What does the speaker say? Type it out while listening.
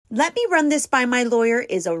"Let me run this by my lawyer"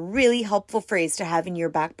 is a really helpful phrase to have in your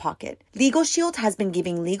back pocket. Legal Shield has been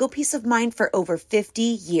giving legal peace of mind for over 50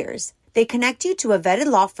 years. They connect you to a vetted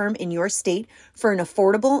law firm in your state for an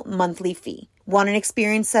affordable monthly fee. Want an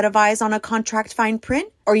experienced set of eyes on a contract fine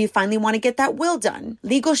print? Or you finally want to get that will done?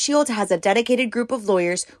 Legal Shield has a dedicated group of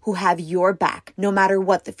lawyers who have your back, no matter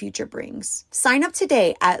what the future brings. Sign up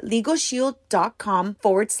today at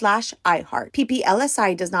LegalShield.com/iHeart.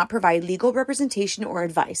 PPLSI does not provide legal representation or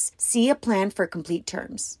advice. See a plan for complete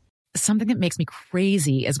terms. Something that makes me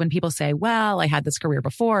crazy is when people say, well, I had this career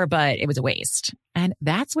before, but it was a waste. And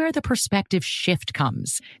that's where the perspective shift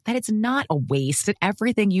comes, that it's not a waste, that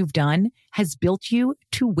everything you've done has built you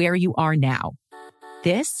to where you are now.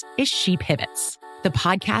 This is She Pivots, the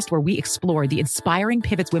podcast where we explore the inspiring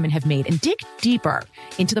pivots women have made and dig deeper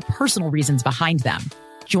into the personal reasons behind them.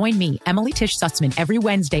 Join me, Emily Tish Sussman, every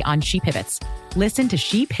Wednesday on She Pivots. Listen to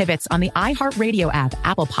She Pivots on the iHeartRadio app,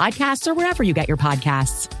 Apple Podcasts, or wherever you get your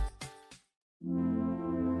podcasts.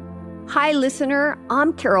 Hi, listener.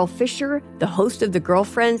 I'm Carol Fisher, the host of The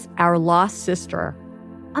Girlfriends, Our Lost Sister.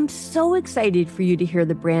 I'm so excited for you to hear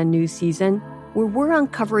the brand new season where we're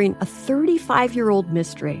uncovering a 35-year-old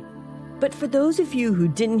mystery. But for those of you who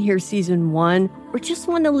didn't hear season 1 or just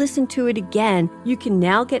want to listen to it again, you can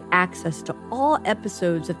now get access to all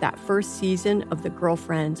episodes of that first season of The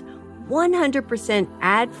Girlfriends 100%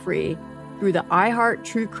 ad-free through the iHeart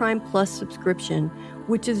True Crime Plus subscription,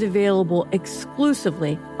 which is available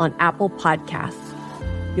exclusively on Apple Podcasts.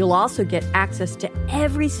 You'll also get access to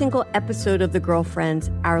every single episode of The Girlfriends,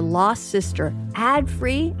 Our Lost Sister,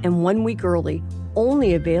 ad-free and 1 week early,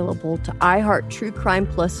 only available to iHeart True Crime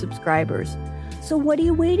Plus subscribers. So what are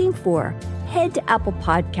you waiting for? Head to Apple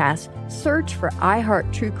Podcasts, search for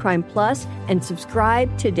iHeart True Crime Plus, and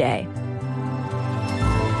subscribe today.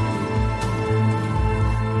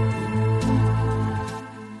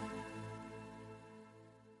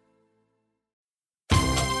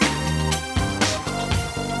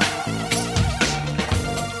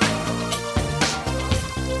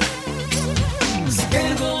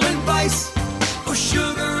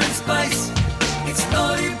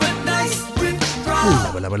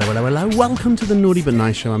 Hello. Welcome to the Naughty But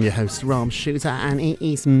Nice Show. I'm your host, Rob Shooter, and it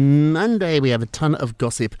is Monday. We have a ton of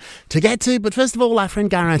gossip to get to, but first of all, our friend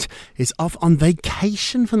Garrett is off on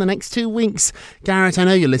vacation for the next 2 weeks. Garrett, I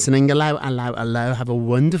know you're listening. Hello. Have a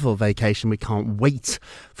wonderful vacation. We can't wait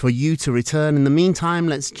for you to return. In the meantime,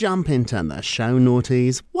 let's jump into the show,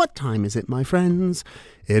 naughties. What time is it, my friends?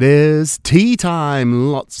 It is tea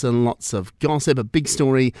time. Lots and lots of gossip. A big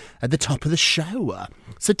story at the top of the show.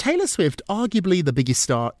 So Taylor Swift, arguably the biggest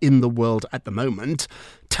star in the world at the moment,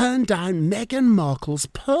 turned down Meghan Markle's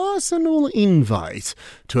personal invite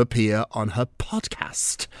to appear on her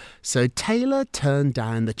podcast. So Taylor turned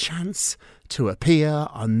down the chance to appear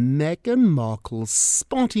on Meghan Markle's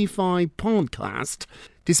Spotify podcast,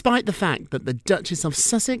 despite the fact that the Duchess of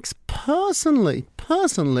Sussex personally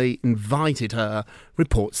invited her,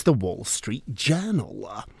 reports the Wall Street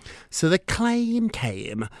Journal. So the claim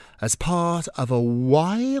came as part of a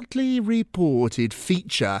widely reported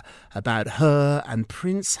feature about her and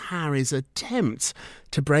Prince Harry's attempt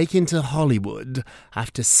to break into Hollywood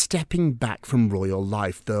after stepping back from royal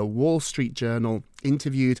life. The Wall Street Journal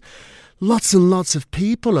interviewed lots and lots of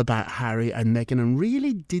people about Harry and Meghan and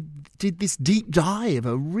really did this deep dive,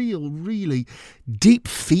 a really deep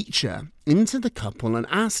feature into the couple and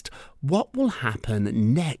asked what will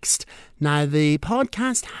happen next. Now, the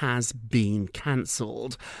podcast has been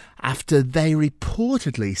cancelled after they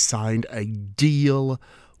reportedly signed a deal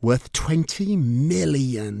worth $20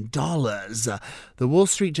 million. The Wall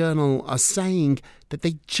Street Journal are saying that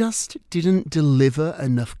they just didn't deliver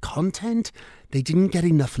enough content. They didn't get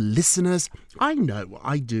enough listeners. I know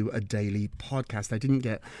I do a daily podcast. I didn't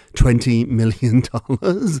get $20 million,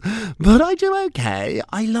 but I do okay.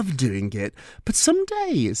 I love doing it. But some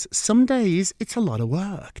days, it's a lot of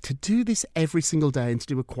work to do this every single day and to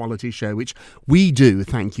do a quality show, which we do,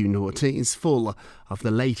 thank you, Naughty, is full of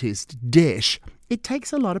the latest dish. It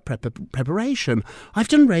takes a lot of preparation. I've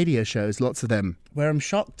done radio shows, lots of them, where I'm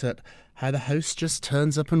shocked at how the host just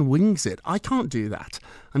turns up and wings it. I can't do that.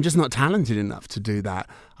 I'm just not talented enough to do that.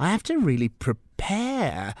 I have to really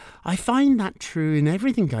prepare. I find that true in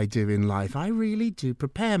everything I do in life. I really do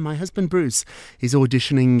prepare. My husband Bruce is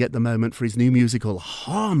auditioning at the moment for his new musical,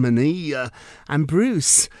 Harmony. And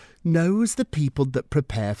Bruce knows the people that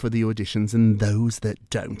prepare for the auditions and those that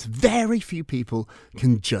don't. Very few people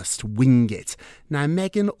can just wing it. Now,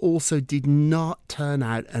 Meghan also did not turn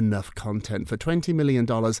out enough content. For $20 million,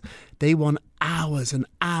 they want hours and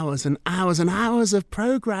hours and hours and hours of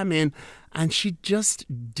programming, and she just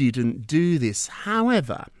didn't do this.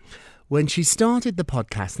 However, when she started the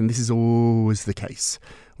podcast, and this is always the case,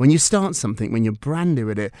 when you start something, when you're brand new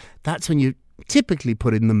at it, that's when you typically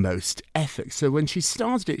put in the most effort. So when she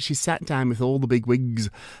started it, she sat down with all the big wigs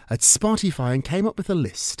at Spotify and came up with a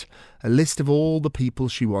list of all the people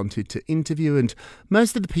she wanted to interview, and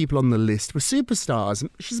most of the people on the list were superstars.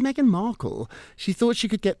 She's Meghan Markle. She thought she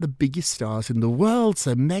could get the biggest stars in the world,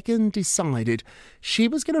 so Meghan decided she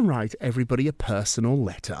was going to write everybody a personal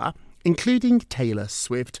letter, including Taylor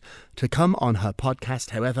Swift, to come on her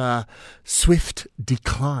podcast. However, Swift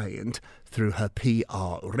declined through her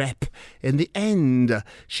PR rep. In the end,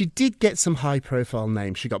 she did get some high-profile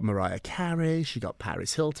names. She got Mariah Carey, she got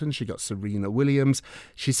Paris Hilton, she got Serena Williams.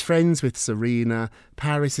 She's friends with Serena.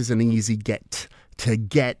 Paris is an easy get.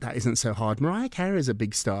 That isn't so hard. Mariah Carey is a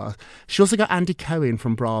big star. She also got Andy Cohen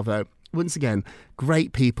from Bravo. Once again,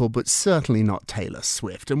 great people, but certainly not Taylor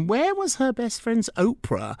Swift. And where was her best friend's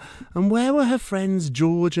Oprah? And where were her friends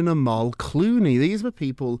George and Amal Clooney? These were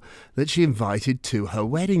people that she invited to her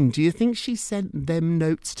wedding. Do you think she sent them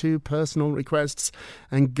notes to personal requests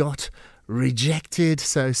and got rejected?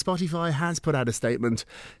 So Spotify has put out a statement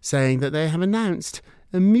saying that they have announced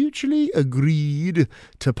and mutually agreed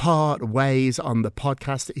to part ways on the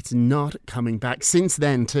podcast. It's not coming back. Since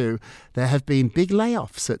then, too, there have been big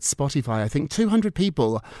layoffs at Spotify. I think 200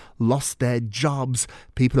 people lost their jobs.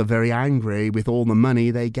 People are very angry with all the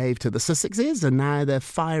money they gave to the Sussexes, and now they're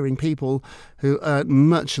firing people who earn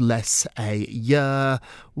much less a year.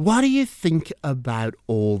 What do you think about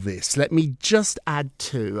all this? Let me just add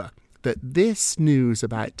too that this news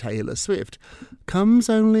about Taylor Swift comes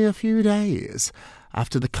only a few days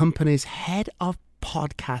after the company's head of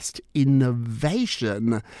podcast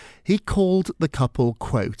innovation, he called the couple,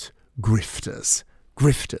 quote, grifters.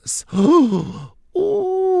 Grifters.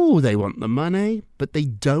 Oh, they want the money, but they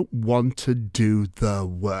don't want to do the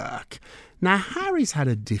work. Now, Harry's had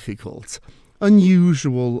a difficult,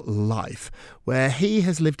 unusual life where he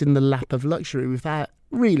has lived in the lap of luxury without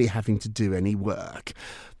really having to do any work.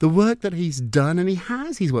 The work that he's done, and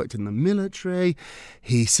he's worked in the military,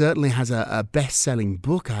 he certainly has a best-selling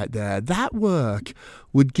book out there. That work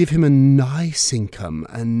would give him a nice income,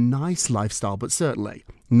 a nice lifestyle, but certainly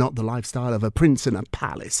not the lifestyle of a prince in a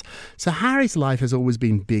palace. So Harry's life has always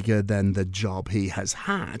been bigger than the job he has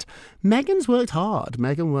had. Meghan's worked hard.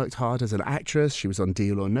 Meghan worked hard as an actress. She was on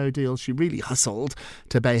Deal or No Deal. She really hustled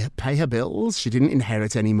to pay her bills. She didn't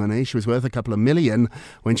inherit any money. She was worth a couple of million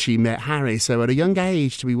when she met Harry. So at a young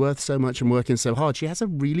age, to be worth so much and working so hard, she has a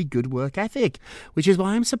really good work ethic, which is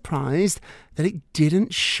why I'm surprised that it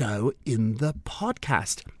didn't show in the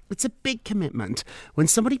podcast. It's a big commitment. When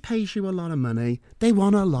somebody pays you a lot of money, they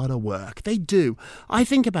want a lot of work. They do. I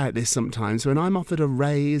think about this sometimes when I'm offered a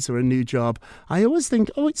raise or a new job. I always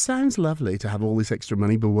think, oh, it sounds lovely to have all this extra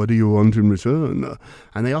money, but what do you want in return?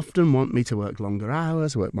 And they often want me to work longer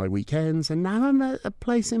hours, work my weekends. And now I'm at a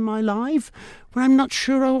place in my life where I'm not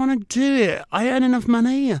sure I want to do it. I earn enough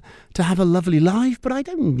money to have a lovely life, but I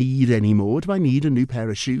don't need any more. Do I need a new pair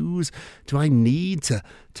of shoes? Do I need to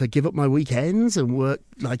give up my weekends and work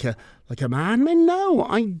like a man? No,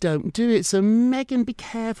 I don't do it. So Meghan, be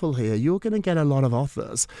careful here. You're going to get a lot of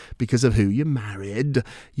offers because of who you married.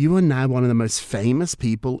 You are now one of the most famous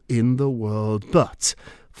people in the world, but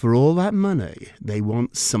for all that money, they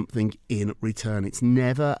want something in return. It's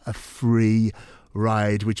never a free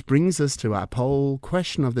ride, which brings us to our poll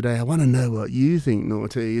question of the day. I want to know what you think,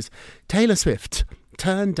 naughties. Taylor Swift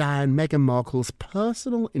turned down Meghan Markle's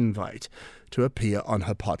personal invite to appear on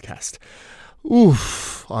her podcast.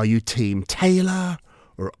 Oof, are you team Taylor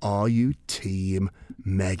or are you team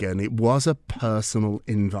Meghan? It was a personal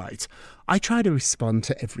invite. I try to respond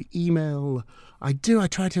to every email. I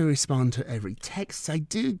try to respond to every text. I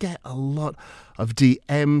do get a lot of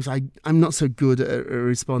DMs. I'm not so good at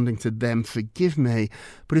responding to them, forgive me.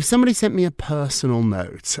 But if somebody sent me a personal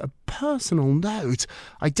note,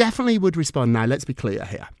 I definitely would respond. Now, let's be clear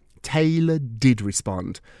here. Taylor did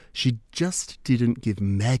respond. She just didn't give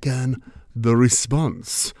Meghan the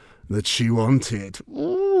response that she wanted.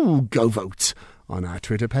 Ooh, go vote on our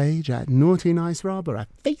Twitter page at Naughty Nice Rob, or our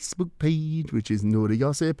Facebook page, which is Naughty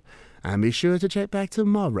Gossip. And be sure to check back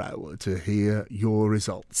tomorrow to hear your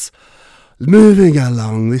results. Moving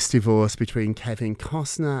along, this divorce between Kevin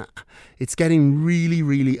Costner, it's getting really,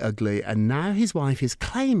 really ugly. And now his wife is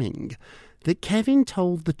claiming that Kevin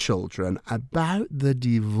told the children about the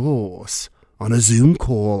divorce on a Zoom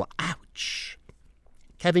call. Ouch.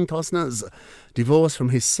 Kevin Costner's divorce from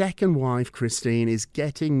his second wife, Christine, is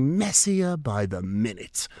getting messier by the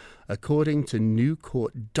minute. According to new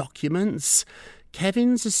court documents,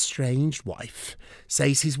 Kevin's estranged wife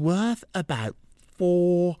says he's worth about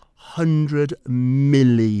 $400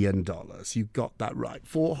 million. You got that right,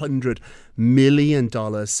 $400 million.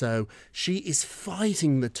 So she is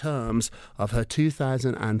fighting the terms of her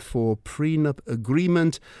 2004 prenup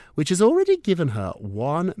agreement, which has already given her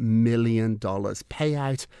 $1 million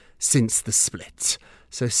payout since the split.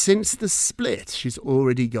 So since the split, she's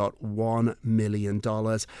already got $1 million.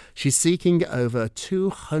 She's seeking over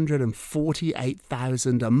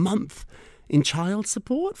 $248,000 a month in child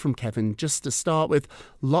support from Kevin, just to start with.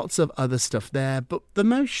 Lots of other stuff there. But the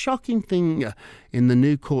most shocking thing in the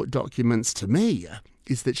new court documents to me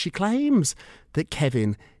is that she claims that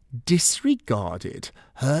Kevin disregarded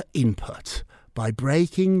her input by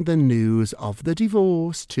breaking the news of the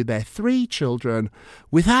divorce to their 3 children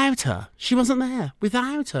without her. She wasn't there,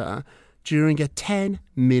 without her, during a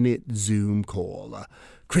 10-minute Zoom call.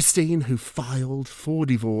 Christine, who filed for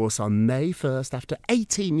divorce on May 1st after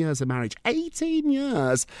 18 years of marriage, 18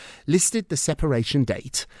 years, listed the separation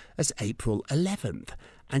date as April 11th.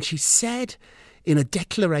 And she said in a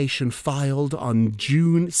declaration filed on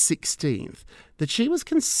June 16th that she was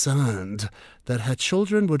concerned that her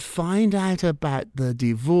children would find out about the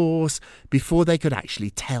divorce before they could actually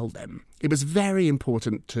tell them. It was very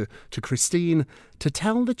important to Christine to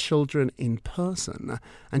tell the children in person,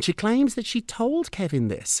 and she claims that she told Kevin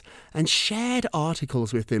this and shared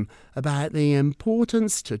articles with him about the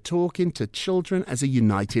importance to talking to children as a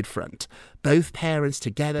united front. Both parents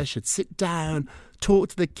together should sit down, talk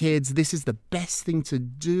to the kids. This is the best thing to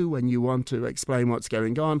do when you want to explain what's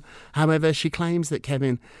going on. However, she claims that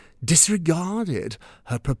Kevin disregarded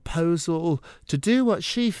her proposal to do what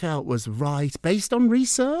she felt was right based on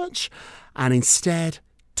research, and instead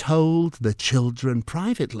told the children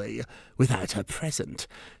privately without her present.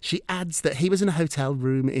 She adds that he was in a hotel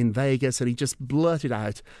room in Vegas and he just blurted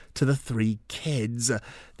out to the 3 kids.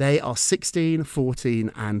 They are 16,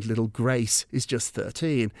 14, and little Grace is just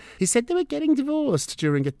 13. He said they were getting divorced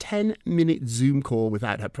during a 10-minute Zoom call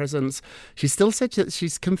without her presence. She still said that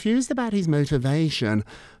she's confused about his motivation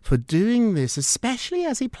for doing this, especially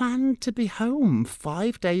as he planned to be home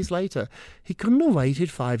 5 days later. He couldn't have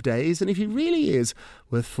waited 5 days, and if he really is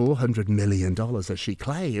worth $400 million, as she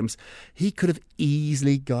claims, he could have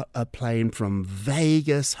easily got a plane from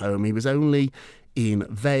Vegas home. He was only in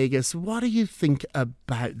Vegas. What do you think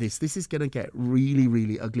about this? This is going to get really,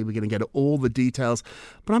 really ugly. We're going to get all the details.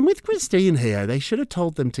 But I'm with Christine here. They should have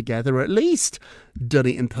told them together, or at least done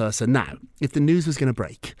it in person. Now, if the news was going to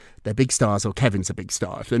break, they're big stars, or Kevin's a big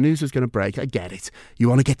star. If the news was going to break, I get it. You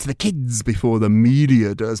want to get to the kids before the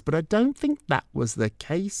media does. But I don't think that was the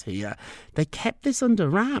case here. They kept this under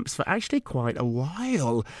wraps for actually quite a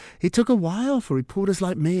while. It took a while for reporters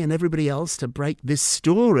like me and everybody else to break this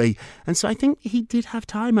story. And so I think he did have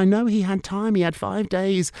time. I know he had time. He had 5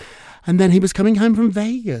 days. And then he was coming home from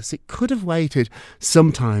Vegas. It could have waited.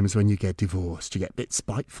 Sometimes when you get divorced, you get a bit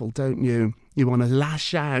spiteful, don't you? You want to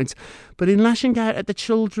lash out. But in lashing out at the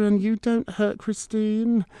children, you don't hurt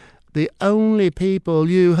Christine. The only people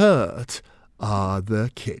you hurt are the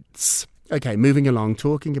kids. Okay, moving along,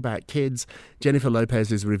 talking about kids, Jennifer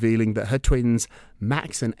Lopez is revealing that her twins,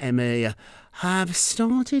 Max and Emmy, have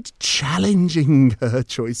started challenging her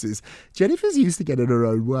choices. Jennifer's used to get in her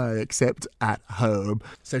own way, except at home.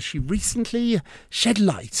 So she recently shed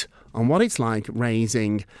light on what it's like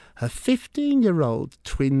raising her 15-year-old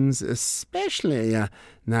twins, especially.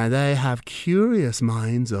 Now, they have curious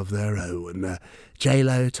minds of their own.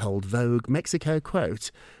 J-Lo told Vogue Mexico,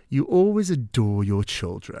 quote, "You always adore your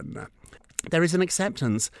children. There is an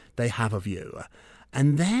acceptance they have of you.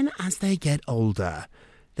 And then as they get older,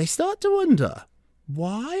 they start to wonder,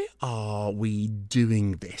 why are we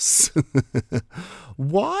doing this?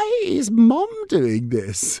 Why is Mom doing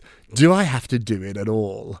this? Do I have to do it at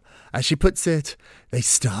all?" As she puts it, they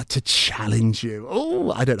start to challenge you.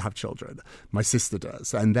 Oh, I don't have children. My sister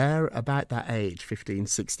does. And they're about that age, 15,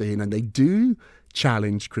 16, and they do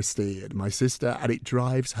challenge Christine, my sister, and it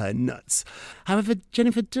drives her nuts. However,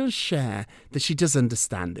 Jennifer does share that she does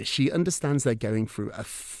understand this. She understands they're going through a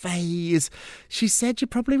phase. She said, you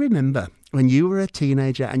probably remember when you were a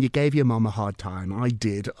teenager and you gave your mom a hard time. I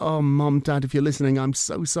did. Oh, Mom, Dad, if you're listening, I'm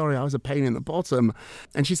so sorry. I was a pain in the bottom.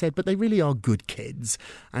 And she said, but they really are good kids.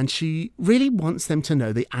 And she really wants them to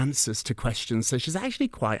know the answers to questions. So she's actually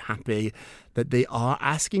quite happy that they are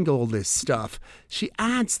asking all this stuff. She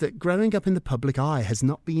adds that growing up in the public eye has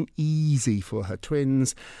not been easy for her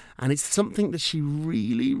twins, and it's something that she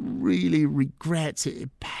really, really regrets. It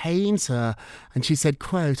pains her, and she said,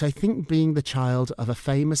 quote, "I think being the child of a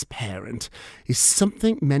famous parent is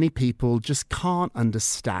something many people just can't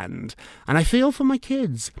understand, and I feel for my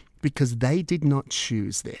kids because they did not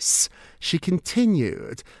choose this." She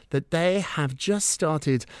continued that they have just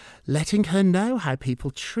started letting her know how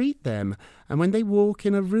people treat them, and when they walk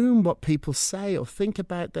in a room, what people say or think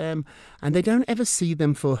about them, and they don't ever see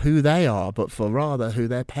them for who they are, but for rather who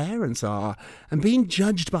their parents are, and being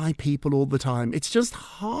judged by people all the time. It's just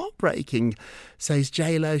heartbreaking, says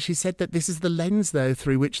J-Lo. She said that this is the lens, though,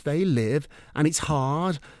 through which they live, and it's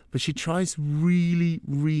hard, but she tries really,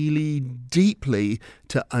 really deeply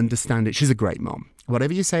to understand it. She's a great mom.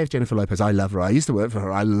 Whatever you say of Jennifer Lopez, I love her. I used to work for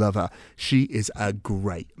her. I love her. She is a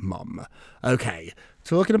great mom. Okay,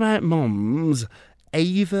 talking about moms,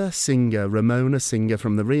 Ramona Singer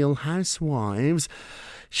from The Real Housewives,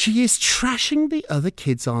 she is trashing the other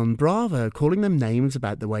kids on Bravo, calling them names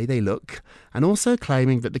about the way they look, and also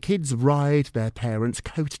claiming that the kids ride their parents'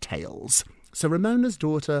 coattails. So Ramona's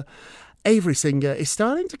daughter, Avery Singer, is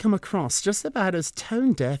starting to come across just about as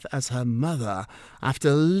tone-deaf as her mother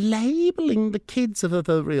after labelling the kids of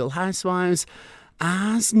The Real Housewives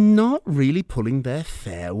as not really pulling their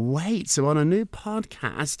fair weight. So on a new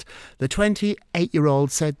podcast, the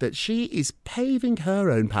 28-year-old said that she is paving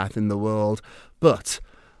her own path in the world, but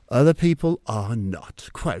other people are not.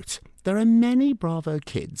 Quote, "There are many Bravo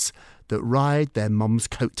kids that ride their mum's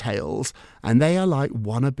coattails, and they are like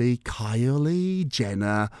wannabe Kylie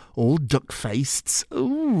Jenner, all duck-faced.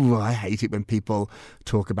 Ooh, I hate it when people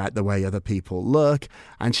talk about the way other people look."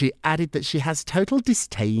 And she added that she has total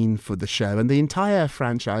disdain for the show and the entire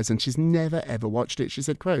franchise, and she's never ever watched it. She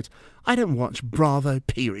said, quote, "I don't watch Bravo,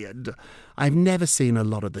 period. I've never seen a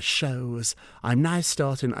lot of the shows. I'm now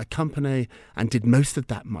starting a company and did most of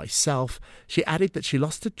that myself." She added that she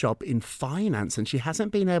lost a job in finance and she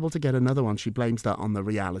hasn't been able to get another one. She blames that on the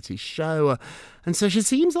reality show. And so she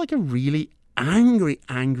seems like a really angry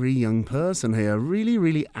young person here. Really,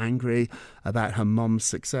 really angry about her mom's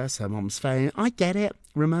success, her mom's fame. I get it.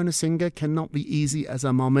 Ramona Singer cannot be easy as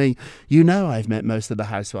a mommy. You know, I've met most of the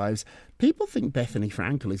housewives. People think Bethany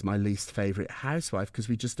Frankel is my least favourite housewife because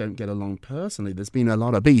we just don't get along personally. There's been a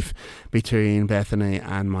lot of beef between Bethany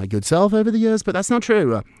and my good self over the years, but that's not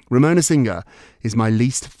true. Ramona Singer is my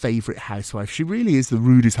least favourite housewife. She really is the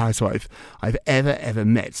rudest housewife I've ever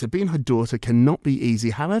met. So being her daughter cannot be easy.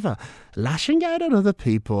 However, lashing out at other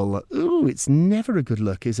people, ooh, it's never a good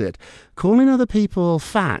look, is it? Calling other people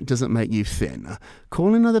fat doesn't make you thin.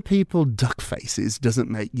 Calling other people duck faces doesn't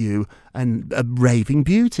make you a raving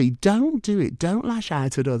beauty. Don't do it. Don't lash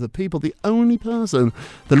out at other people. The only person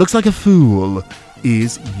that looks like a fool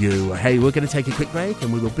is you. Hey, we're going to take a quick break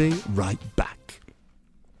and we will be right back.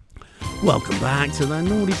 Welcome back to the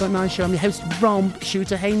Naughty But Nice Show. I'm your host, Rob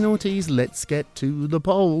Shooter. Hey, naughties, let's get to the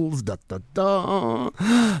polls. Da, da, da.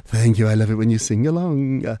 Thank you. I love it when you sing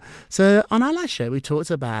along. So on our last show, we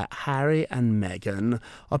talked about Harry and Meghan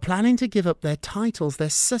are planning to give up their titles, their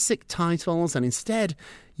Sussex titles, and instead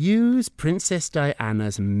use Princess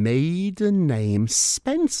Diana's maiden name,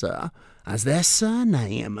 Spencer, as their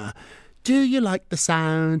surname. Do you like the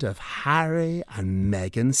sound of Harry and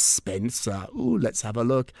Meghan Spencer? Ooh, let's have a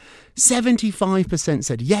look. 75%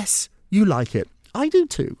 said yes, you like it. I do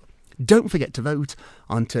too. Don't forget to vote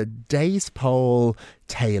on today's poll.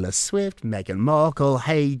 Taylor Swift, Meghan Markle.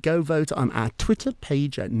 Hey, go vote on our Twitter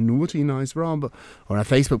page at Naughty Nice Rob or our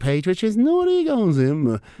Facebook page, which is Naughty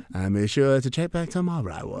Gonzim. And be sure to check back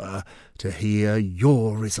tomorrow to hear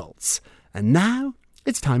your results. And now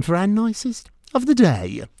it's time for our nicest of the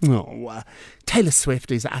day. Taylor Swift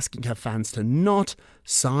is asking her fans to not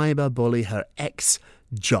cyberbully her ex,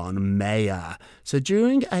 John Mayer. So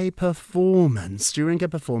during a performance,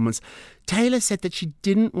 Taylor said that she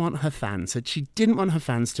didn't want her fans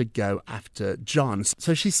to go after John.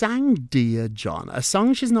 So she sang Dear John, a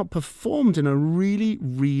song she's not performed in a really,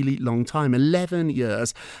 really long time, 11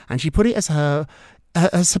 years, and she put it as her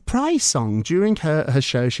a surprise song. During her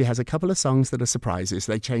show, she has a couple of songs that are surprises.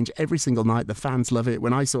 They change every single night. The fans love it.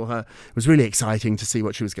 When I saw her, it was really exciting to see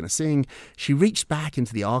what she was going to sing. She reached back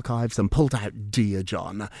into the archives and pulled out Dear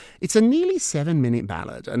John. It's a nearly 7-minute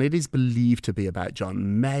ballad, and it is believed to be about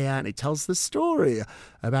John Mayer, and it tells the story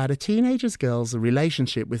about a teenage girl's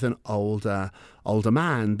relationship with an older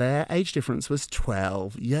man. Their age difference was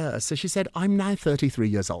 12 years. So she said, I'm now 33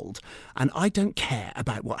 years old, and I don't care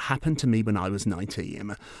about what happened to me when I was 19.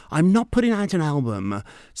 I'm not putting out an album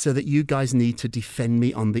so that you guys need to defend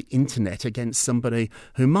me on the internet against somebody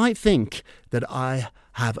who might think that I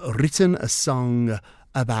have written a song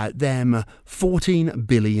about them 14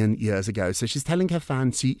 billion years ago. So she's telling her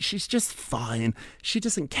fans she's just fine. She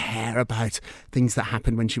doesn't care about things that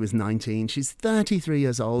happened when she was 19. She's 33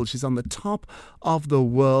 years old. She's on the top of the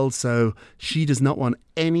world, so she does not want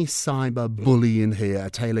any cyber bullying here.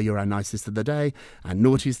 Taylor, you're our nicest of the day and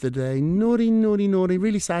naughtiest of the day. Naughty, naughty, naughty.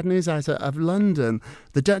 Really sad news out of London.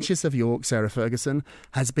 The Duchess of York, Sarah Ferguson,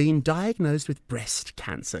 has been diagnosed with breast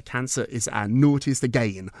cancer. Cancer is our naughtiest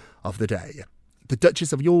again of the day. The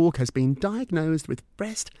Duchess of York has been diagnosed with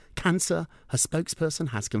breast cancer, her spokesperson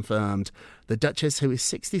has confirmed. The Duchess, who is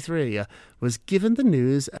 63, was given the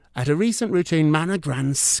news at a recent routine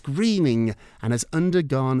mammogram screening and has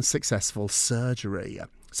undergone successful surgery.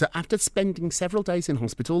 So after spending several days in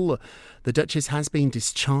hospital, the Duchess has been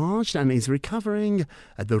discharged and is recovering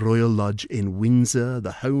at the Royal Lodge in Windsor,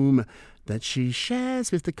 the home that she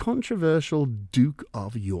shares with the controversial Duke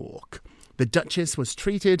of York. The Duchess was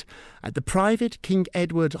treated at the private King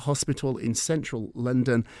Edward Hospital in central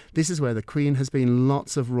London. This is where the Queen has been.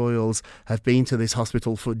 Lots of royals have been to this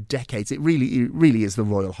hospital for decades. It really is the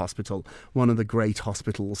Royal Hospital, one of the great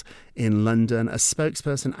hospitals in London. A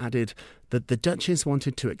spokesperson added that the Duchess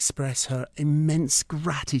wanted to express her immense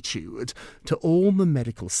gratitude to all the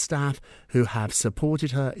medical staff who have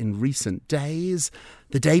supported her in recent days.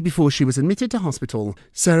 The day before she was admitted to hospital,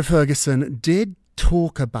 Sarah Ferguson did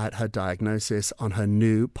talk about her diagnosis on her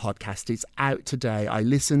new podcast. It's out today. I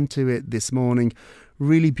listened to it this morning.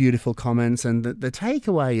 Really beautiful comments. And the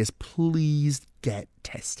takeaway is, please get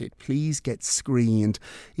tested. Please get screened,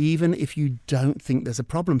 even if you don't think there's a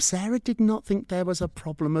problem. Sarah did not think there was a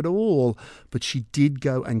problem at all, but she did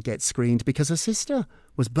go and get screened because her sister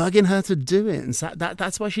was bugging her to do it, and so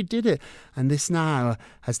that's why she did it. And this now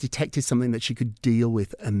has detected something that she could deal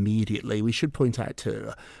with immediately. We should point out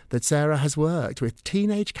too that Sarah has worked with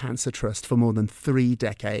Teenage Cancer Trust for more than 3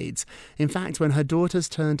 decades. In fact, when her daughters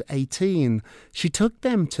turned 18, she took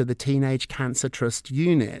them to the Teenage Cancer Trust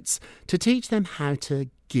units to teach them how to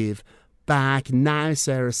give back. Now,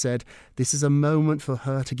 Sarah said, this is a moment for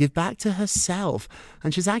her to give back to herself,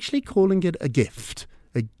 and she's actually calling it a gift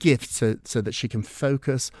so that she can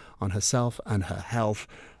focus on herself and her health.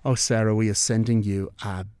 Oh, Sarah, we are sending you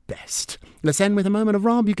our best. Let's end with a moment of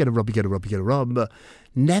Rob. You get a Rob, you get a Rob, you get a Rob.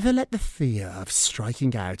 Never let the fear of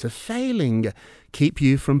striking out, of failing, keep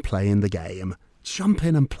you from playing the game. Jump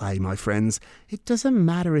in and play, my friends. It doesn't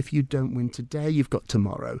matter if you don't win today, you've got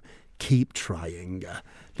tomorrow. Keep trying.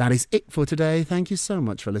 That is it for today. Thank you so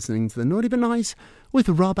much for listening to the Naughty But Nice with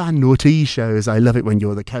Rob and Naughty shows. I love it when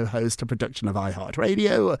you're the co-host, a production of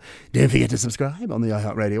iHeartRadio. Don't forget to subscribe on the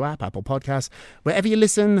iHeartRadio app, Apple Podcasts, wherever you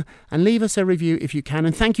listen, and leave us a review if you can.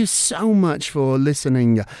 And thank you so much for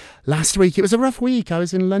listening. Last week, it was a rough week. I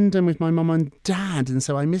was in London with my mum and dad, and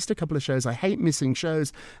so I missed a couple of shows. I hate missing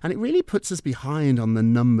shows, and it really puts us behind on the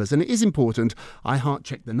numbers. And it is important. iHeart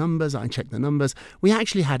check the numbers. I check the numbers. We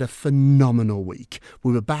actually had a phenomenal week.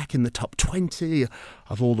 We were back in the top 20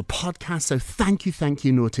 of all the podcasts, so thank you,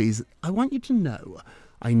 naughties. I want you to know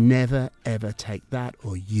I never ever take that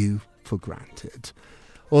or you for granted.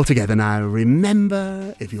 All together now,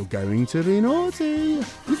 remember, if you're going to be naughty,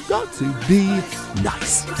 you've got to be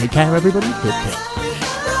nice. Take care, everybody. Take care.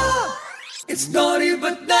 It's Naughty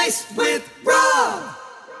But Nice with Rob.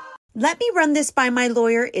 Let me run this by my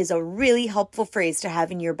lawyer is a really helpful phrase to have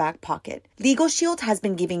in your back pocket. Legal Shield has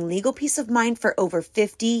been giving legal peace of mind for over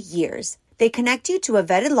 50 years. They connect you to a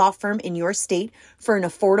vetted law firm in your state for an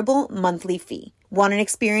affordable monthly fee. Want an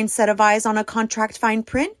experienced set of eyes on a contract fine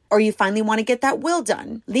print? Or you finally want to get that will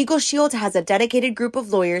done? Legal Shield has a dedicated group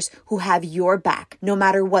of lawyers who have your back, no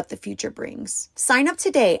matter what the future brings. Sign up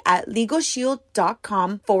today at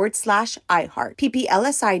LegalShield.com/iHeart.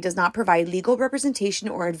 PPLSI does not provide legal representation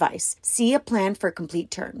or advice. See a plan for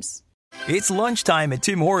complete terms. It's lunchtime at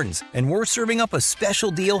Tim Hortons, and we're serving up a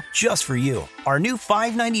special deal just for you. Our new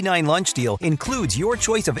 $5.99 lunch deal includes your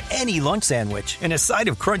choice of any lunch sandwich and a side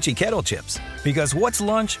of crunchy kettle chips. Because what's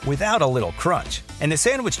lunch without a little crunch? And the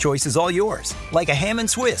sandwich choice is all yours, like a ham and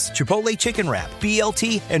Swiss, Chipotle chicken wrap,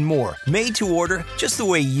 BLT, and more, made to order just the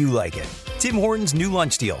way you like it. Tim Hortons' new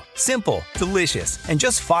lunch deal. Simple, delicious, and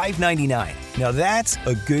just $5.99. Now that's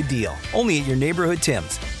a good deal. Only at your neighborhood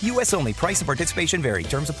Tim's. U.S. only. Price and participation vary.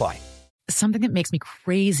 Terms apply. Something that makes me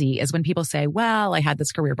crazy is when people say, well, I had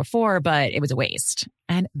this career before, but it was a waste.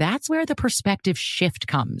 And that's where the perspective shift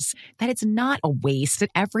comes, that it's not a waste, that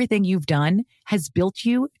everything you've done has built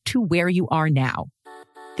you to where you are now.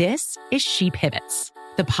 This is She Pivots,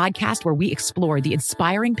 the podcast where we explore the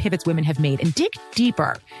inspiring pivots women have made and dig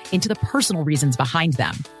deeper into the personal reasons behind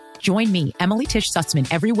them. Join me, Emily Tish Sussman,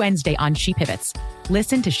 every Wednesday on She Pivots.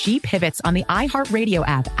 Listen to She Pivots on the iHeartRadio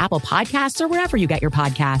app, Apple Podcasts, or wherever you get your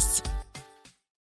podcasts.